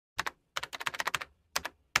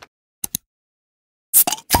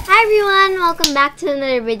Hi everyone, welcome back to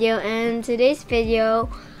another video. And today's video,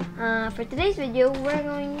 I'm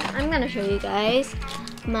gonna show you guys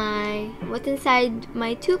what's inside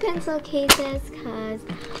my two pencil cases, because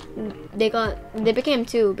they became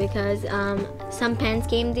two because some pens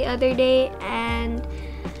came the other day, and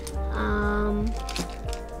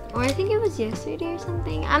or I think it was yesterday or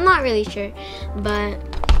something. I'm not really sure, but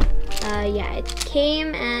yeah, it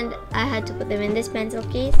came and I had to put them in this pencil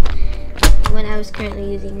case when I was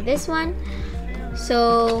currently using this one.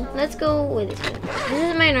 So let's go with this one.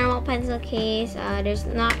 This is my normal pencil case. It's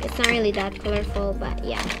not really that colorful, but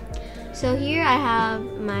yeah. So here I have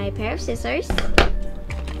my pair of scissors,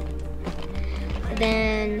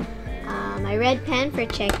 then my red pen for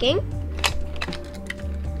checking,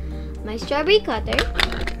 my strawberry cutter,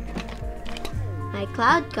 my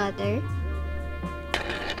cloud cutter,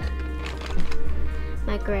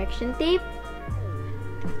 my correction tape,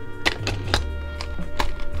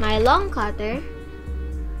 my long cutter.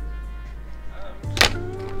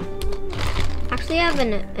 Actually, I have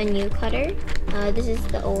a new cutter. This is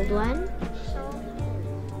the old one.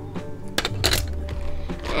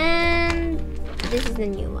 And this is the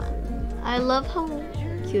new one. I love how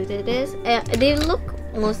cute it is. They look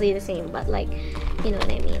mostly the same, but like, you know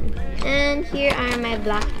what I mean. And here are my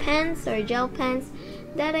black pens or gel pens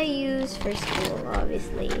that I use for school,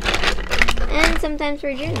 obviously. And sometimes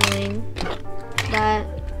for journaling. But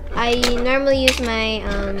I normally use my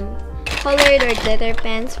colored or glitter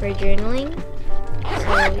pens for journaling.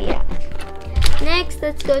 So yeah. Next,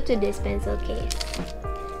 let's go to this pencil case.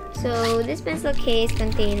 So this pencil case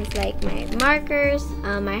contains like my markers,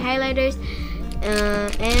 my highlighters,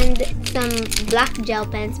 and some black gel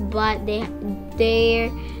pens, but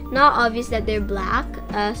they're not obvious that they're black.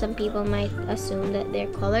 Some people might assume that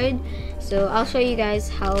they're colored. So I'll show you guys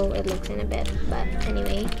how it looks in a bit. But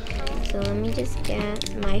anyway. So let me just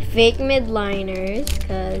get my fake midliners,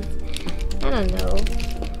 because I don't know,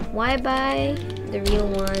 why buy the real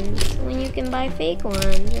ones when you can buy fake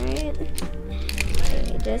ones, right?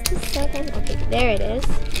 Okay, just a second. Okay, there it is.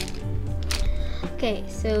 Okay,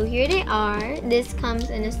 so here they are. This comes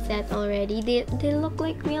in a set already. They look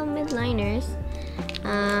like real midliners.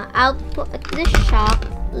 I'll put the shop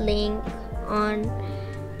link on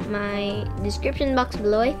my description box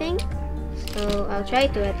below, I think. So I'll try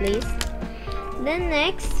to at least. Then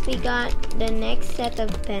next, we got the next set of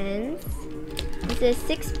pens. This is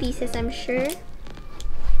 6 pieces, I'm sure.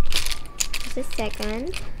 Just a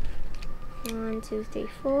second. 1, 2, 3,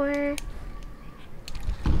 4.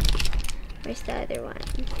 Where's the other one?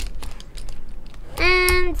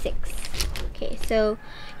 And 6. Okay, so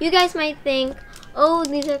you guys might think, oh,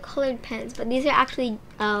 these are colored pens, but these are actually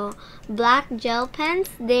black gel pens.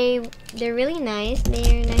 They're really nice.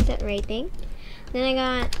 They're nice at writing. Then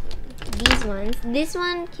I got these ones. This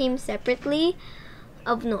one came separately.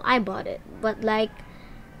 No, I bought it, but like,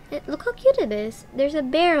 look how cute it is. There's a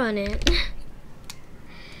bear on it.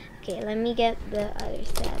 Okay, let me get the other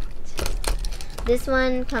set. This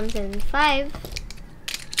one comes in 5.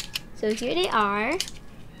 So here they are.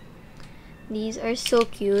 These are so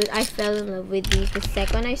cute. I fell in love with these the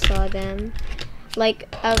second I saw them.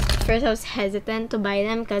 Like, at first I was hesitant to buy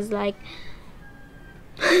them because like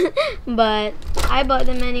but I bought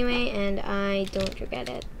them anyway, and I don't regret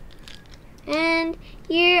it. And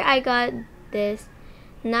here I got this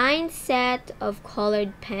 9 set of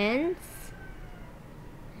colored pens.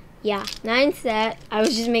 Yeah, 9 set. I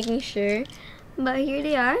was just making sure. But here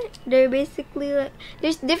they are. They're basically like,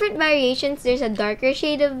 there's different variations. There's a darker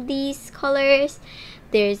shade of these colors.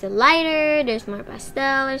 There's a lighter. There's more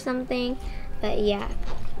pastel or something. But yeah.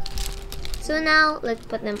 So now let's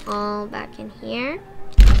put them all back in here.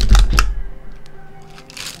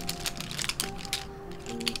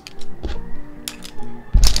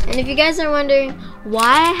 And if you guys are wondering why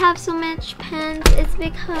I have so much pens, it's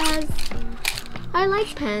because I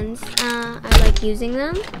like pens. I like using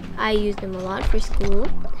them. I use them a lot for school.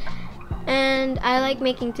 And I like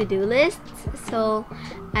making to-do lists. So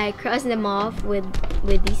I cross them off with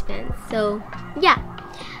these pens. So yeah.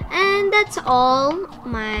 And that's all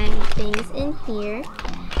my things in here.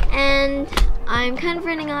 And I'm kind of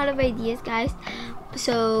running out of ideas, guys.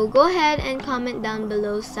 So go ahead and comment down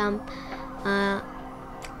below some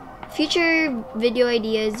future video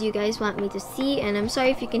ideas you guys want me to see. And I'm sorry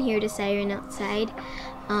if you can hear the siren outside.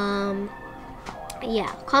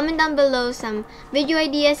 Yeah, comment down below some video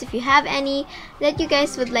ideas if you have any that you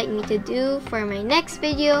guys would like me to do for my next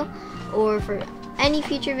video or for any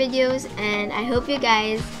future videos. And I hope you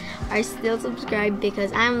guys are still subscribed,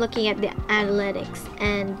 because I'm looking at the analytics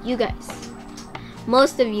and you guys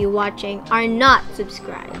most of you watching are not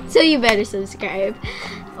subscribed. So you better subscribe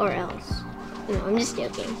or else. No, I'm just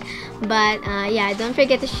joking. But yeah, don't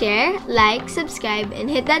forget to share, like, subscribe, and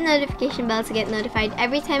hit that notification bell to get notified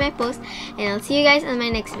every time I post. And I'll see you guys on my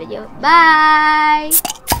next video. Bye!